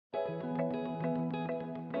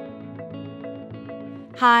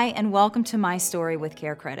Hi, and welcome to My Story with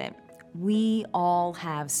Care Credit. We all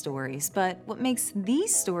have stories, but what makes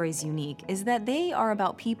these stories unique is that they are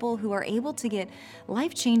about people who are able to get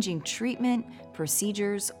life-changing treatment,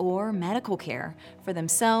 procedures, or medical care for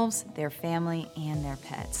themselves, their family, and their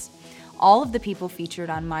pets. All of the people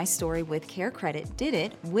featured on My Story with Care Credit did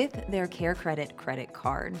it with their Care Credit credit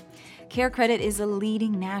card. Care Credit is a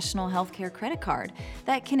leading national healthcare credit card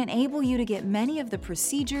that can enable you to get many of the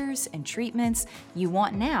procedures and treatments you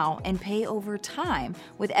want now and pay over time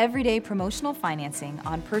with everyday promotional financing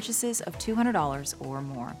on purchases of $200 or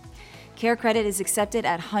more. Care Credit is accepted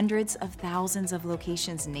at hundreds of thousands of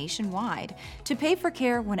locations nationwide to pay for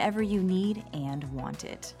care whenever you need and want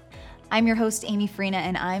it. I'm your host, Amy Freena,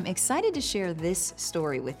 and I'm excited to share this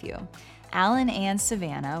story with you. Alan and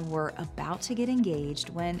Savannah were about to get engaged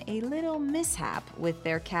when a little mishap with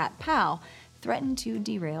their cat, Pal, threatened to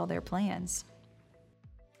derail their plans.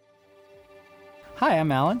 Hi,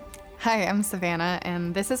 I'm Alan, Hi, I'm Savannah,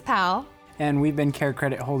 and this is Pal. and we've been Care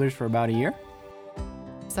Credit holders for about a year.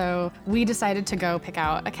 So we decided to go pick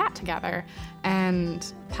out a cat together,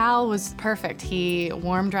 and Pal was perfect. He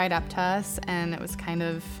warmed right up to us, and it was kind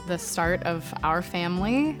of the start of our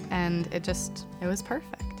family, and it was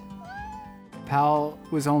perfect. Pal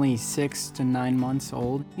was only 6 to 9 months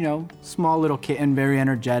old. You know, small little kitten, very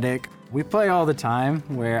energetic. We play all the time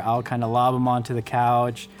where I'll kind of lob him onto the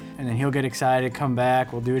couch, and then he'll get excited, come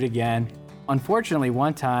back, we'll do it again. Unfortunately,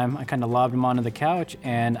 one time I kind of lobbed him onto the couch,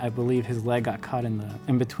 and I believe his leg got caught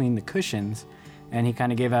in between the cushions, and he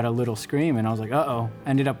kind of gave out a little scream, and I was like, uh-oh.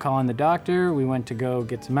 Ended up calling the doctor. We went to go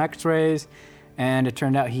get some x-rays, and it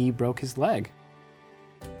turned out he broke his leg.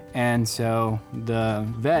 And so the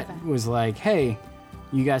vet was like, hey,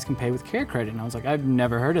 you guys can pay with Care Credit. And I was like, I've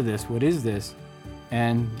never heard of this. What is this?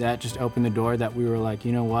 And that just opened the door that we were like,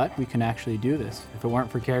 you know what? We can actually do this. If it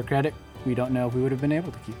weren't for Care Credit, we don't know if we would have been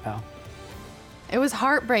able to keep Pal. It was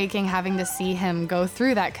heartbreaking having to see him go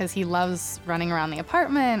through that because he loves running around the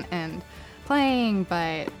apartment and playing,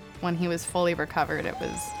 but when he was fully recovered, it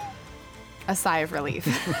was a sigh of relief.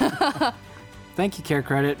 Thank you, Care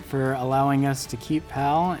Credit, for allowing us to keep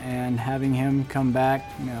Pal and having him come back,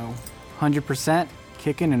 100%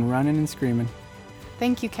 kicking and running and screaming.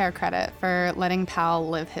 Thank you, Care Credit, for letting Pal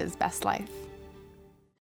live his best life.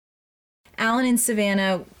 Alan and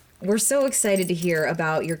Savannah, we're so excited to hear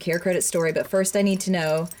about your Care Credit story, but first I need to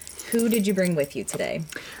know, who did you bring with you today?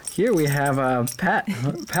 Here we have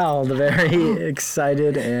Pal, the very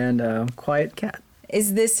excited and quiet cat.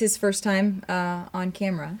 Is this his first time on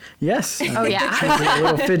camera? Yes. Oh, yeah. He's a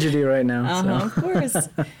little fidgety right now. So. Of course.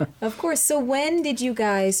 Of course. So when did you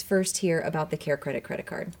guys first hear about the Care Credit credit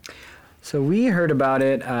card? So we heard about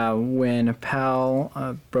it when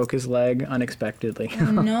Pal broke his leg unexpectedly. Oh,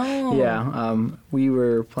 no. Yeah. We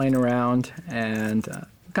were playing around and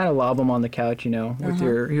kind of lob him on the couch, he was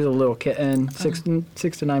a little kitten, 6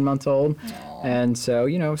 to 9 months old. Aww. And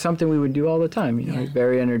so, something we would do all the time. He's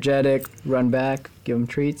very energetic, run back, give him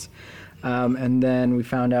treats. And then we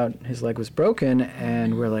found out his leg was broken,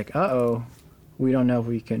 and we're like, uh-oh, we don't know if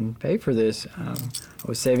we can pay for this. I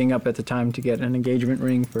was saving up at the time to get an engagement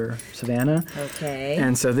ring for Savannah. Okay.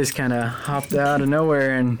 And so this kind of hopped out of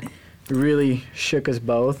nowhere and really shook us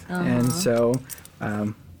both. And so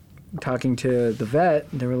talking to the vet,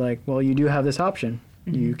 they were like, well, you do have this option.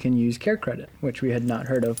 You can use Care Credit, which we had not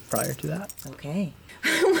heard of prior to that. Okay.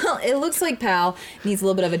 Well, it looks like Pal needs a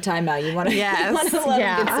little bit of a timeout. You want to Yes, let him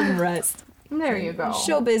get some rest. There you go.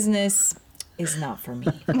 Show business is not for me.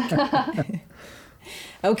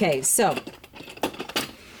 Okay, so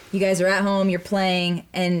you guys are at home, you're playing,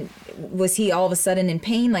 and was he all of a sudden in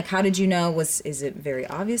pain? Like, how did you know? Is it very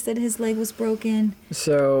obvious that his leg was broken?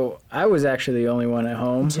 So I was actually the only one at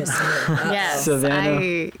home. Just you. Yes,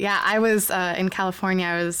 Savannah? I was in California.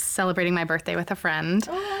 I was celebrating my birthday with a friend,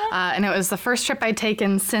 and it was the first trip I'd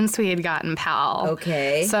taken since we had gotten Pal.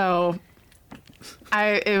 Okay. So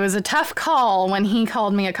it was a tough call when he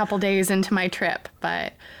called me a couple days into my trip,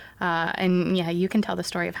 but you can tell the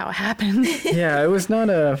story of how it happened. Yeah, it was not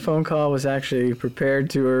a phone call I was actually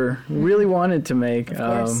prepared to or really wanted to make. Of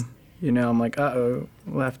course. I'm like, uh-oh,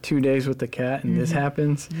 we'll have 2 days with the cat and this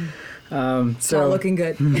happens. It's not looking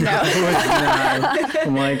good. No, it was not.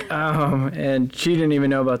 I'm like, and she didn't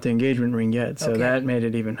even know about the engagement ring yet, so that made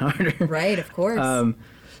it even harder. Right, of course.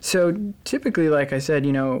 So typically, like I said,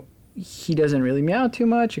 he doesn't really meow too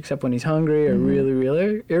much except when he's hungry or really,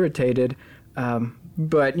 really irritated.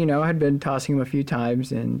 But, I had been tossing him a few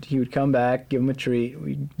times, and he would come back, give him a treat,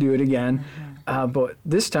 we'd do it again. But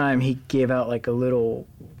this time, he gave out like a little,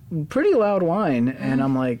 pretty loud whine, and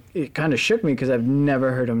I'm like, it kind of shook me because I've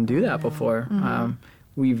never heard him do that before.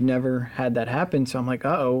 we've never had that happen. So I'm like,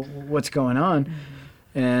 uh-oh, what's going on?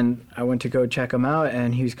 And I went to go check him out,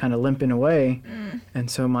 and he was kind of limping away.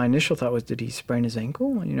 And so my initial thought was, did he sprain his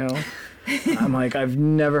ankle? You know, I'm like, I've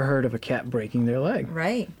never heard of a cat breaking their leg.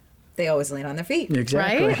 Right. They always land on their feet.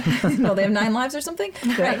 Exactly. Right? No, they have 9 lives or something.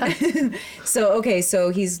 Right. So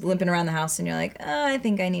he's limping around the house, and you're like, I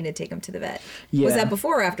think I need to take him to the vet. Yeah. Was that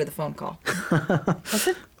before or after the phone call?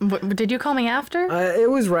 Did you call me after? It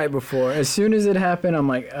was right before. As soon as it happened, I'm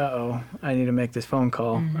like, uh-oh, I need to make this phone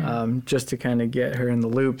call, just to kind of get her in the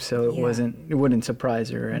loop, so it wouldn't surprise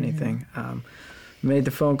her or anything. Made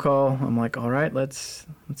the phone call. I'm like, all right, let's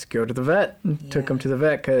go to the vet. And took him to the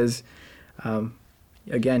vet because,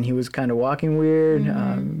 again, he was kind of walking weird.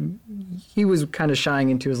 He was kind of shying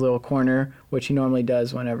into his little corner, which he normally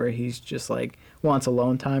does whenever he's just like wants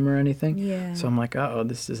alone time or anything. Yeah. So I'm like, uh-oh,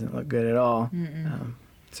 this doesn't look good at all.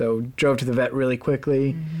 So drove to the vet really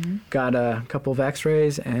quickly, got a couple of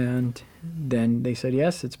x-rays, and then they said,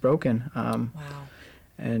 yes, it's broken. Wow.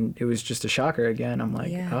 And it was just a shocker again. I'm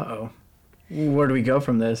like, Yeah. uh-oh, where do we go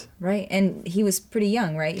from this? Right. And he was pretty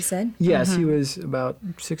young, right, you said? Yes, he was about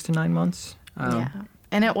 6 to 9 months. Yeah.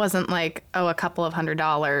 And it wasn't like, a couple of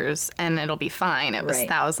 $100s and it'll be fine. It was Right.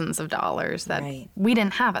 thousands of dollars that Right. we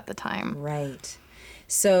didn't have at the time. Right.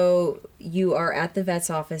 So you are at the vet's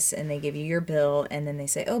office, and they give you your bill, and then they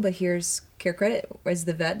say, oh, but here's Care Credit. Was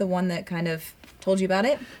the vet the one that kind of told you about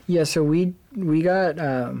it? Yeah, so we got,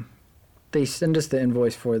 they sent us the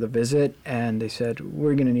invoice for the visit, and they said,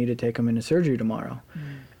 we're going to need to take him into surgery tomorrow.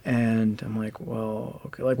 And I'm like, well,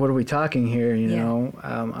 okay, like, what are we talking here, you Yeah. know?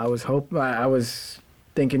 I was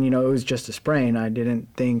thinking, you know, it was just a sprain. I didn't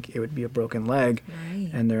think it would be a broken leg. Right.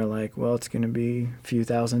 And they're like, well, it's going to be a few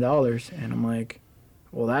 $1,000s. And I'm like,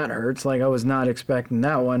 well, that hurts. Like, I was not expecting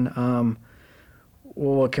that one.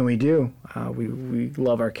 Well, what can we do? We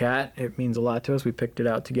love our cat. It means a lot to us. We picked it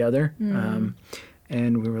out together.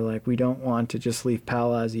 And we were like, we don't want to just leave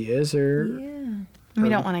Pal as he is, or We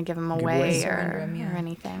don't want to give him away Surrender him, or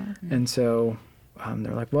anything. and so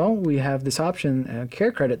they're like, well, we have this option,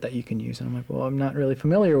 Care Credit, that you can use. And I'm like, well, I'm not really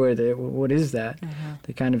familiar with it. What is that?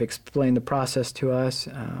 They kind of explained the process to us,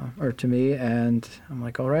 or to me, and I'm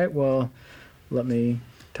like, all right, well, let me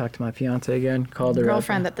talk to my fiance again. Called her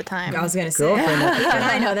Girlfriend up. at the time. I was going to say. Girlfriend at the Even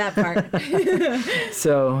I know that part.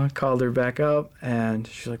 So I called her back up, and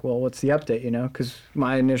she's like, well, what's the update, you know? Because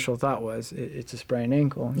my initial thought was, it's a sprained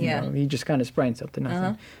ankle. You know? He just kind of sprained something,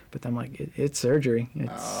 nothing. But I'm like, it's surgery.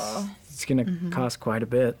 It's going to cost quite a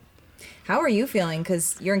bit. How are you feeling?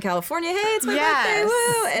 Because you're in California. Hey, it's my Yes. birthday.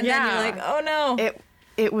 Woo! And then Yeah. you're like, oh, no.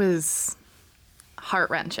 It was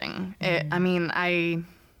heart-wrenching. I mean,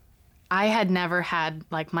 I had never had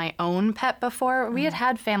like my own pet before. We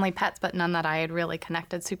had family pets, but none that I had really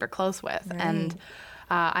connected super close with. Right. And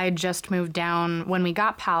I had just moved down, when we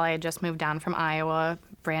got Pal, I had just moved down from Iowa,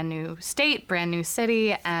 brand new state, brand new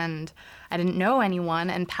city, and I didn't know anyone,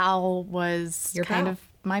 and Pal was Your kind pal. of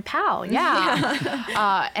my pal,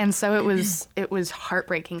 yeah. And so it was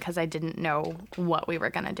heartbreaking because I didn't know what we were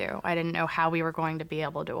gonna do. I didn't know how we were going to be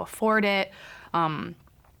able to afford it,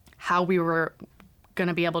 how we were going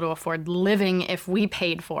to be able to afford living if we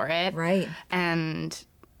paid for it. Right. And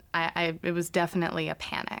it was definitely a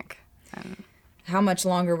panic. And How much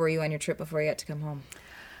longer were you on your trip before you got to come home?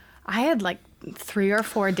 I had like 3 or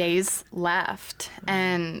 4 days left,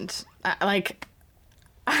 and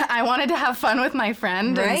I wanted to have fun with my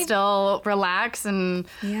friend Right. and still relax and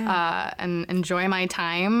Yeah. and enjoy my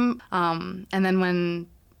time. And then when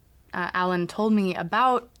Alan told me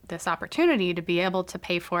about this opportunity to be able to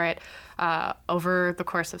pay for it over the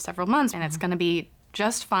course of several months, and it's going to be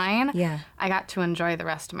just fine. Yeah. I got to enjoy the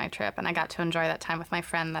rest of my trip, and I got to enjoy that time with my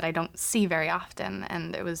friend that I don't see very often,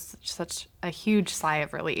 and it was such a huge sigh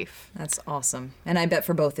of relief. That's awesome. And I bet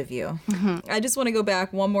for both of you. I just want to go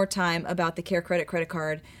back one more time about the Care Credit credit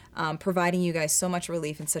card providing you guys so much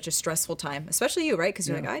relief in such a stressful time, especially you, right? Because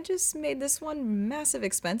you're like, I just made this one massive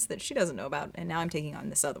expense that she doesn't know about, and now I'm taking on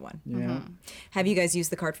this other one. Yeah. Have you guys used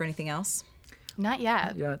the card for anything else? Not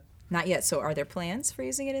yet. Yeah. Not yet. So are there plans for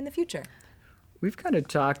using it in the future? We've kind of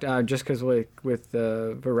talked, just because with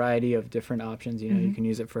the variety of different options, you know, you can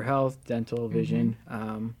use it for health, dental, vision.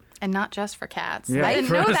 And not just for cats. Yeah, I didn't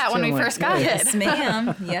for know us that when too, we like, first got Yes, it.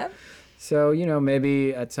 ma'am. Yep. So, you know,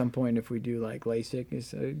 maybe at some point if we do like LASIK,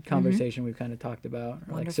 is a conversation we've kind of talked about, or like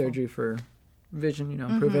Wonderful. surgery for vision, you know,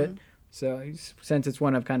 improve it. So since it's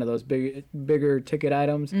one of kind of those bigger ticket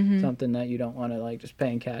items, something that you don't want to like just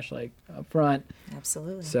pay in cash like up front.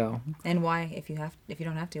 Absolutely. So And why, if you don't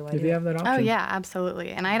have to, why if do you it? have that option. Oh, yeah, absolutely.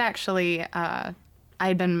 And I'd actually,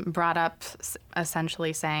 I'd been brought up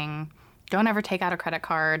essentially saying, don't ever take out a credit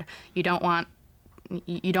card. You don't want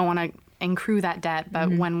you don't want to accrue that debt.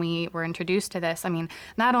 But when we were introduced to this, I mean,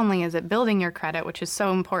 not only is it building your credit, which is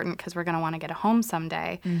so important because we're going to want to get a home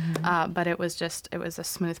someday, but it was a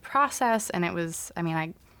smooth process. And it was, I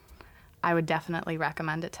mean, I would definitely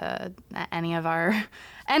recommend it to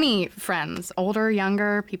any friends, older,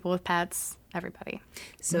 younger, people with pets, everybody.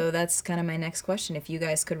 So that's kind of my next question. If you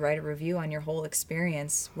guys could write a review on your whole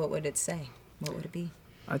experience, what would it say? What would it be?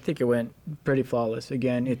 I think it went pretty flawless.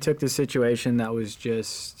 Again, it took the situation that was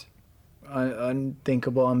just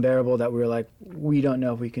unthinkable, unbearable, that we were like, we don't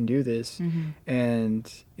know if we can do this.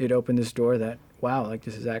 And it opened this door that, wow, like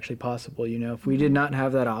this is actually possible. You know, if we did not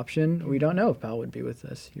have that option, we don't know if Pal would be with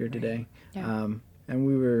us here today. Yeah. And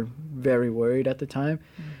we were very worried at the time.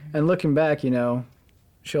 And looking back, you know,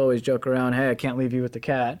 she'll always joke around, hey, I can't leave you with the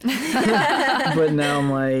cat. But now I'm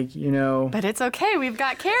like, you know. But it's okay, we've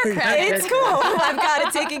got care credit. It's cool. I've got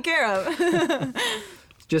it taken care of.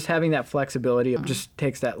 Just having that flexibility just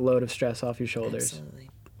takes that load of stress off your shoulders.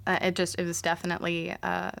 Absolutely. It was definitely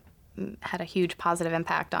had a huge positive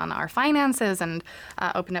impact on our finances and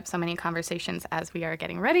opened up so many conversations as we are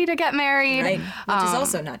getting ready to get married. Right, which is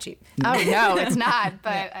also not cheap. Oh, no, it's not.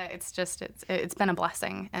 But it's been a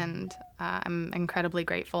blessing. And I'm incredibly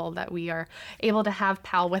grateful that we are able to have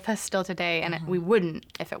Pal with us still today. And we wouldn't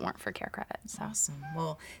if it weren't for Care Credit. So. Awesome.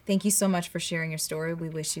 Well, thank you so much for sharing your story. We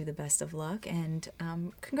wish you the best of luck. And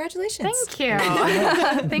congratulations. Thank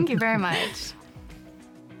you. Thank you very much.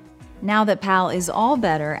 Now that Pal is all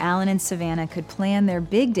better, Alan and Savannah could plan their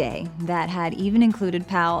big day that had even included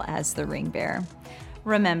Pal as the ring bearer.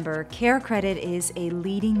 Remember, Care Credit is a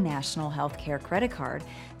leading national health care credit card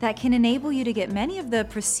that can enable you to get many of the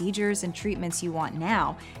procedures and treatments you want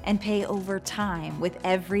now and pay over time with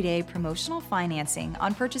everyday promotional financing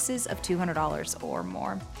on purchases of $200 or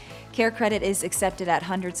more. Care Credit is accepted at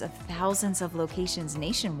hundreds of thousands of locations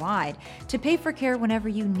nationwide to pay for care whenever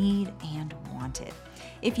you need and want it.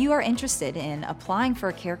 If you are interested in applying for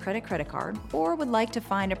a Care Credit credit card or would like to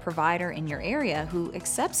find a provider in your area who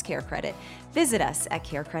accepts Care Credit, visit us at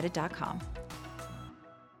carecredit.com.